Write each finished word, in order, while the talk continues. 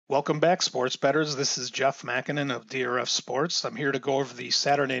Welcome back, sports bettors. This is Jeff Makinen of DRF Sports. I'm here to go over the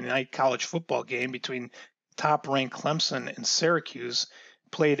Saturday night college football game between top-ranked Clemson and Syracuse,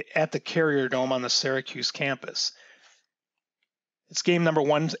 played at the Carrier Dome on the Syracuse campus. It's game number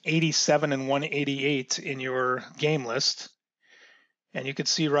 187 and 188 in your game list. And you can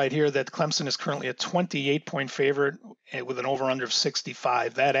see right here that Clemson is currently a 28-point favorite with an over-under of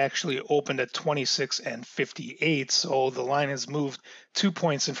 65. That actually opened at 26 and 58, so the line has moved 2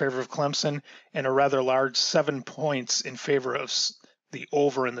 points in favor of Clemson and a rather large 7 points in favor of the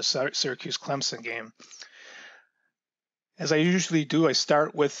over in the Syracuse-Clemson game. As I usually do, I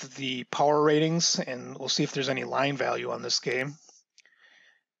start with the power ratings, and we'll see if there's any line value on this game.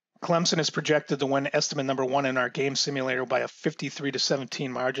 Clemson is projected to win estimate number 1 in our game simulator by a 53-17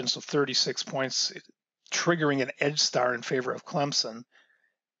 margin, so 36 points, triggering an edge star in favor of Clemson.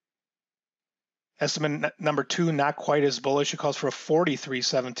 Estimate number 2, not quite as bullish. It calls for a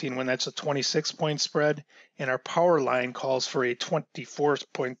 43-17 win. That's a 26-point spread. And our power line calls for a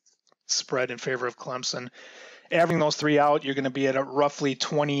 24-point spread in favor of Clemson. Averaging those three out, you're going to be at a roughly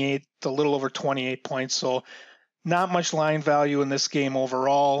 28, a little over 28 points. So not much line value in this game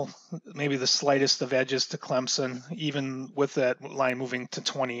overall, maybe the slightest of edges to Clemson, even with that line moving to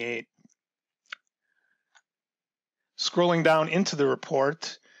 28. Scrolling down into the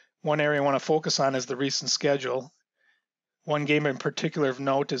report, one area I want to focus on is the recent schedule. One game in particular of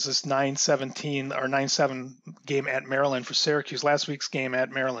note is this 9-17 or 9-7 game at Maryland for Syracuse. Last week's game at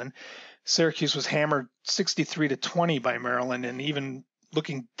Maryland, Syracuse was hammered 63-20 by Maryland, and even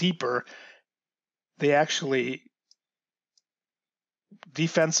looking deeper, they actually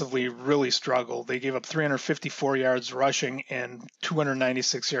defensively really struggled. They gave up 354 yards rushing and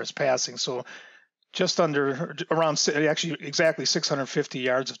 296 yards passing. So just under around actually exactly 650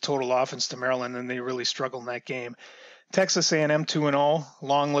 yards of total offense to Maryland, and they really struggled in that game. Texas A&M 2-0,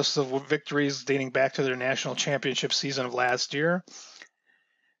 long list of victories dating back to their national championship season of last year.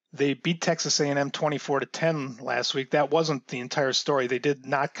 They beat Texas A&M 24-10 last week. That wasn't the entire story. They did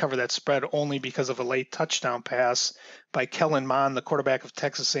not cover that spread only because of a late touchdown pass by Kellen Mond, the quarterback of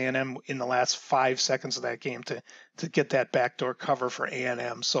Texas A&M, in the last 5 seconds of that game to get that backdoor cover for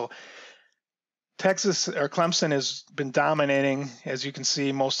A&M. So Clemson has been dominating. As you can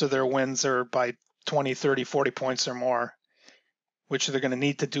see, most of their wins are by 20, 30, 40 points or more, which they're going to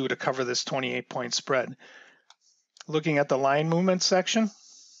need to do to cover this 28-point spread. Looking at the line movement section,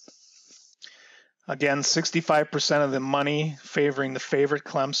 again, 65% of the money favoring the favorite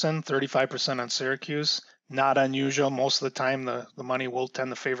Clemson, 35% on Syracuse. Not unusual. Most of the time, the money will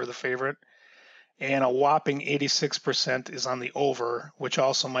tend to favor the favorite. And a whopping 86% is on the over, which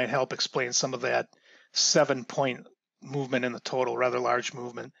also might help explain some of that 7-point movement in the total, rather large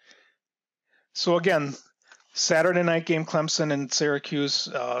movement. So again, Saturday night game, Clemson and Syracuse,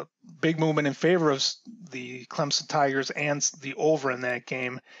 big movement in favor of the Clemson Tigers and the over in that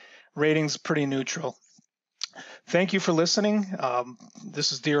game. Ratings pretty neutral. Thank you for listening.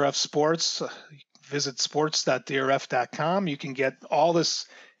 This is DRF Sports. Visit sports.drf.com. You can get all this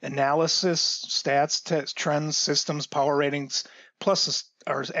analysis, stats, trends, systems, power ratings, plus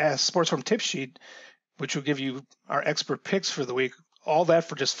our Sports From Tip Sheet, which will give you our expert picks for the week. All that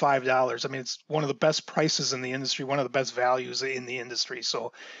for just $5. I mean, it's one of the best prices in the industry, one of the best values in the industry.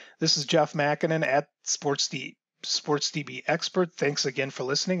 So this is Jeff Makinen at SportsDB Expert. Thanks again for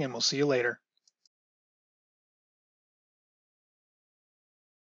listening, and we'll see you later.